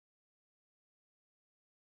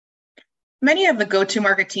Many of the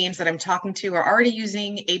go-to-market teams that I'm talking to are already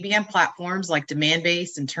using ABM platforms like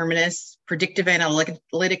Demandbase and Terminus, predictive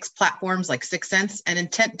analytics platforms like 6sense, and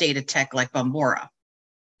intent data tech like Bombora.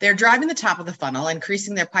 They're driving the top of the funnel,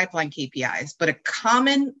 increasing their pipeline KPIs, but a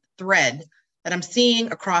common thread that I'm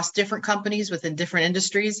seeing across different companies within different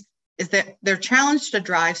industries is that they're challenged to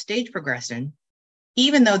drive stage progression,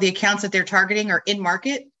 even though the accounts that they're targeting are in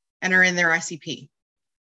market and are in their ICP.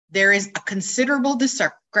 There is a considerable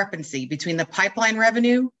discrepancy between the pipeline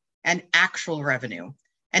revenue and actual revenue.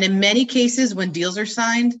 And in many cases, when deals are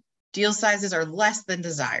signed, deal sizes are less than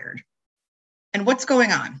desired. And what's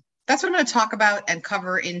going on? That's what I'm going to talk about and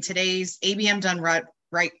cover in today's ABM Done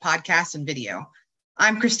Right podcast and video.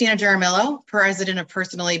 I'm Christina Jaramillo, President of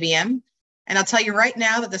Personal ABM. And I'll tell you right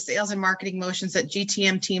now that the sales and marketing motions that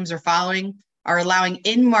GTM teams are following are allowing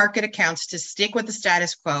in-market accounts to stick with the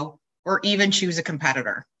status quo or even choose a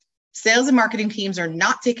competitor. Sales and marketing teams are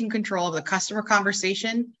not taking control of the customer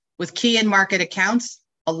conversation with key in-market accounts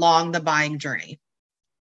along the buying journey.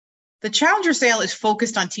 The Challenger sale is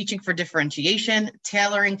focused on teaching for differentiation,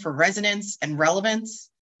 tailoring for resonance and relevance,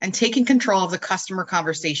 and taking control of the customer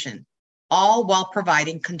conversation, all while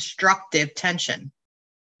providing constructive tension.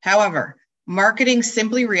 However, marketing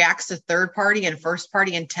simply reacts to third-party and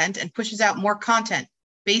first-party intent and pushes out more content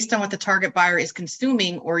based on what the target buyer is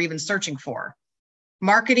consuming or even searching for.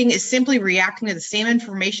 Marketing is simply reacting to the same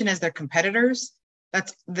information as their competitors,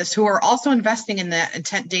 who are also investing in the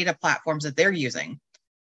intent data platforms that they're using,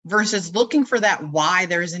 versus looking for that why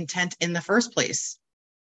there is intent in the first place.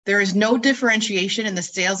 There is no differentiation in the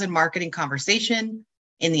sales and marketing conversation,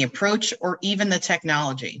 in the approach, or even the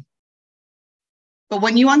technology. But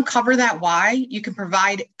when you uncover that why, you can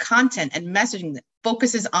provide content and messaging that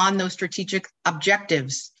focuses on those strategic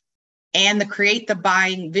objectives and create the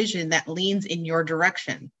buying vision that leans in your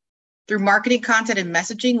direction. Through marketing content and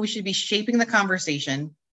messaging, we should be shaping the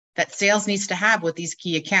conversation that sales needs to have with these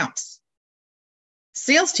key accounts.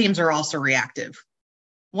 Sales teams are also reactive.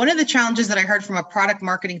 One of the challenges that I heard from a product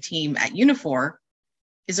marketing team at Unifor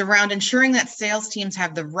is around ensuring that sales teams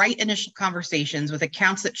have the right initial conversations with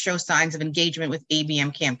accounts that show signs of engagement with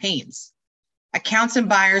ABM campaigns. Accounts and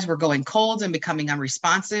buyers were going cold and becoming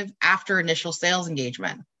unresponsive after initial sales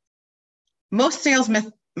engagement. Most sales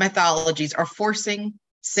methodologies are forcing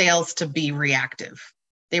sales to be reactive.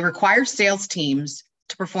 They require sales teams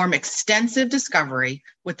to perform extensive discovery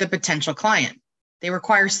with the potential client. They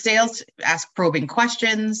require sales to ask probing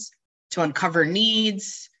questions, to uncover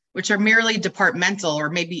needs, which are merely departmental or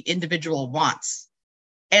maybe individual wants.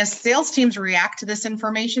 As sales teams react to this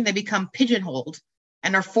information, they become pigeonholed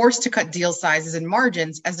and are forced to cut deal sizes and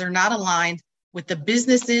margins as they're not aligned with the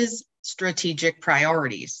business's strategic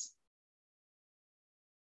priorities.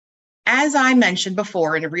 As I mentioned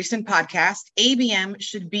before in a recent podcast, ABM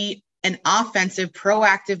should be an offensive,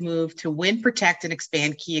 proactive move to win, protect, and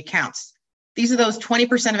expand key accounts. These are those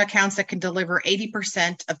 20% of accounts that can deliver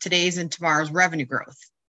 80% of today's and tomorrow's revenue growth.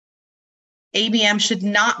 ABM should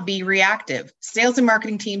not be reactive. Sales and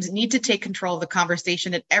marketing teams need to take control of the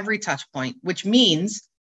conversation at every touch point, which means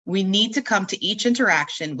we need to come to each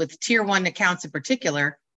interaction with tier one accounts in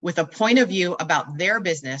particular with a point of view about their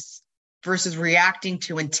business versus reacting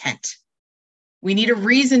to intent. We need a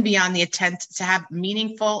reason beyond the intent to have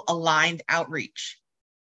meaningful, aligned outreach.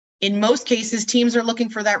 In most cases, teams are looking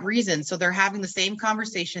for that reason, so they're having the same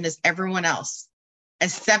conversation as everyone else,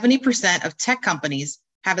 as 70% of tech companies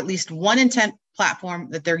have at least one intent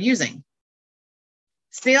platform that they're using.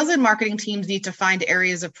 Sales and marketing teams need to find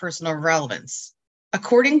areas of personal relevance.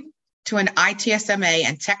 According to an ITSMA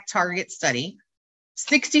and Tech Target study,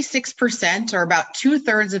 66%, or about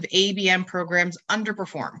 2/3 of ABM programs,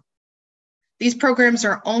 underperform. These programs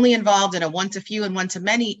are only involved in a one-to-few and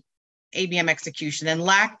one-to-many ABM execution and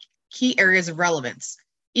lack key areas of relevance,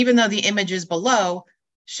 even though the images below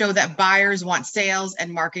show that buyers want sales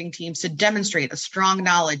and marketing teams to demonstrate a strong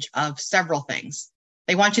knowledge of several things.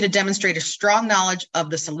 They want you to demonstrate a strong knowledge of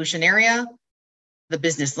the solution area, the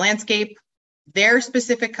business landscape, their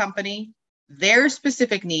specific company, their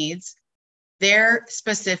specific needs, their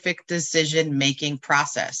specific decision-making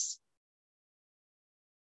process.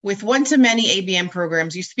 With one-to-many ABM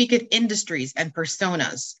programs, you speak at industries and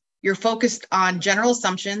personas. You're focused on general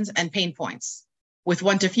assumptions and pain points. With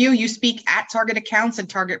one-to-few, you speak at target accounts and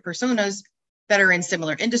target personas that are in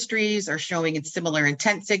similar industries, are showing in similar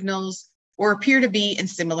intent signals, or appear to be in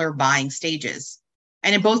similar buying stages.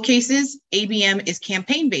 And in both cases, ABM is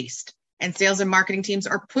campaign-based, and sales and marketing teams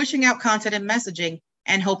are pushing out content and messaging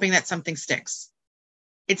and hoping that something sticks.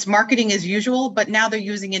 It's marketing as usual, but now they're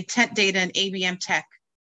using intent data and ABM tech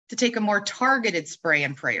to take a more targeted spray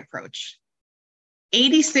and pray approach.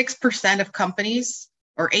 86% of companies,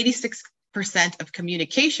 or 86% of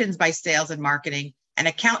communications by sales and marketing and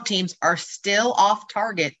account teams, are still off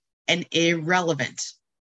target and irrelevant.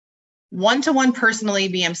 One-to-one personal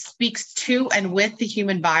ABM speaks to and with the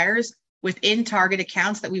human buyers within target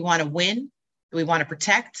accounts that we want to win, that we want to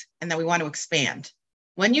protect, and that we want to expand.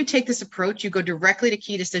 When you take this approach, you go directly to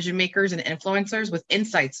key decision makers and influencers with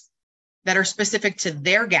insights that are specific to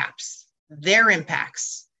their gaps, their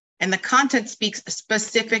impacts, and the content speaks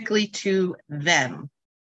specifically to them.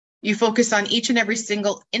 You focus on each and every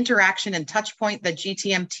single interaction and touch point that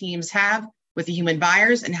GTM teams have with the human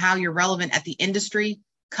buyers and how you're relevant at the industry,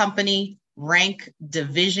 company, rank,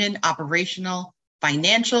 division, operational,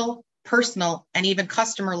 financial, personal, and even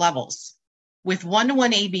customer levels. With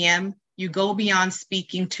one-to-one ABM, you go beyond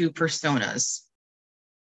speaking to personas.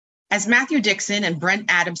 As Matthew Dixon and Brent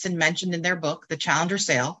Adamson mentioned in their book, The Challenger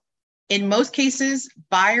Sale, in most cases,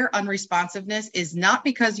 buyer unresponsiveness is not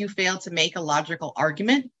because you failed to make a logical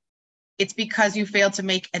argument. It's because you failed to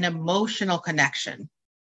make an emotional connection.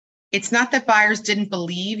 It's not that buyers didn't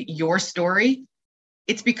believe your story.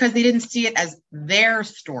 It's because they didn't see it as their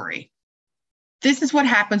story. This is what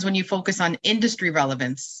happens when you focus on industry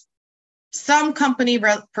relevance, some company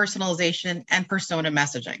personalization, and persona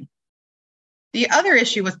messaging. The other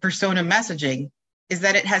issue with persona messaging is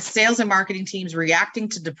that it has sales and marketing teams reacting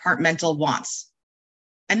to departmental wants.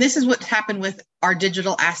 And this is what happened with our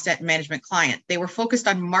digital asset management client. They were focused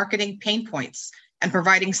on marketing pain points and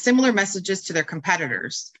providing similar messages to their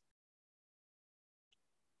competitors.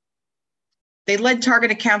 They led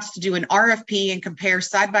target accounts to do an RFP and compare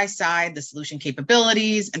side by side the solution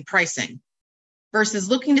capabilities and pricing versus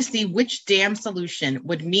looking to see which DAM solution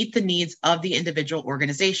would meet the needs of the individual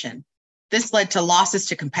organization. This led to losses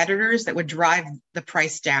to competitors that would drive the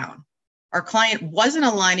price down. Our client wasn't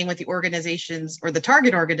aligning with the organization's or the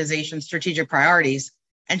target organization's strategic priorities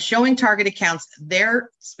and showing target accounts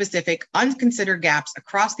their specific unconsidered gaps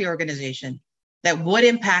across the organization that would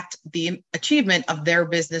impact the achievement of their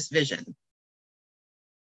business vision.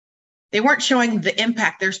 They weren't showing the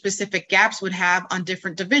impact their specific gaps would have on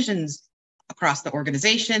different divisions across the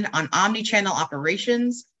organization, on omni-channel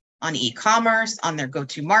operations, on e-commerce, on their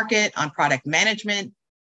go-to-market, on product management,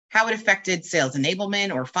 how it affected sales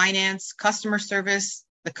enablement or finance, customer service,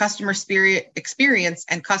 the customer experience,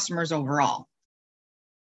 and customers overall.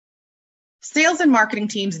 Sales and marketing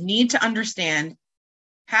teams need to understand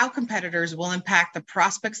how competitors will impact the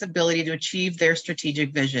prospect's ability to achieve their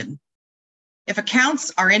strategic vision. If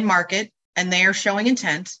accounts are in market and they are showing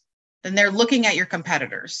intent, then they're looking at your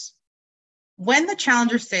competitors. When the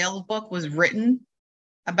Challenger Sales book was written,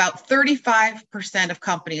 about 35% of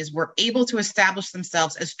companies were able to establish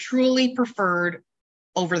themselves as truly preferred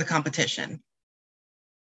over the competition.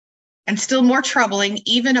 And still more troubling,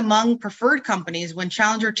 even among preferred companies, when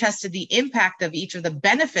Challenger tested the impact of each of the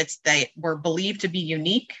benefits that were believed to be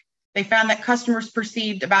unique, they found that customers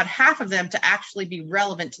perceived about half of them to actually be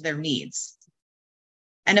relevant to their needs.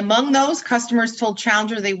 And among those, customers told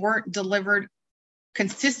Challenger they weren't delivered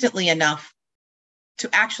consistently enough to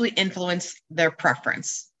actually influence their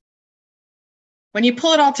preference. When you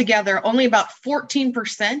pull it all together, only about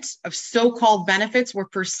 14% of so-called benefits were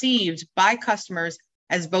perceived by customers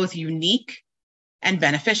as both unique and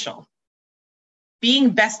beneficial.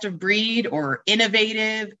 Being best of breed or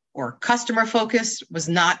innovative or customer focused was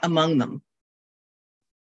not among them.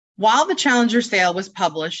 While the Challenger Sale was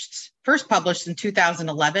first published in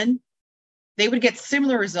 2011, they would get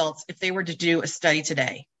similar results if they were to do a study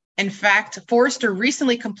today. In fact, Forrester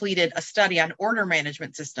recently completed a study on order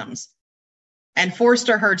management systems. And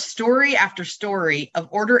Forrester heard story after story of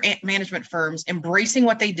order management firms embracing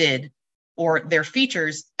what they did or their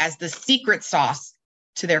features as the secret sauce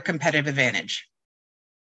to their competitive advantage.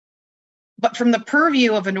 But from the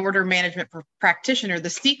purview of an order management practitioner, the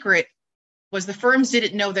secret was the firms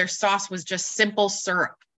didn't know their sauce was just simple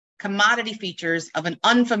syrup, commodity features of an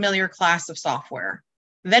unfamiliar class of software.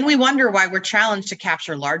 Then we wonder why we're challenged to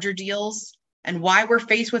capture larger deals and why we're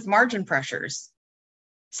faced with margin pressures.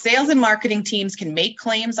 Sales and marketing teams can make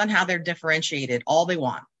claims on how they're differentiated all they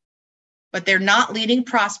want, but they're not leading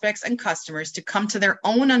prospects and customers to come to their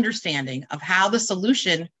own understanding of how the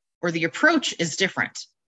solution or the approach is different.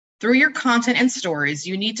 Through your content and stories,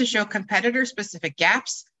 you need to show competitor-specific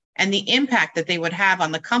gaps and the impact that they would have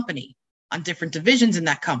on the company, on different divisions in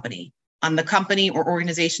that company, on the company or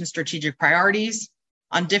organization's strategic priorities,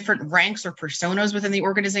 on different ranks or personas within the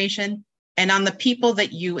organization, and on the people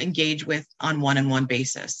that you engage with on one-on-one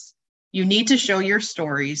basis. You need to show your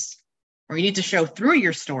stories, or you need to show through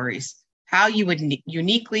your stories, how you would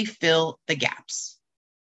uniquely fill the gaps.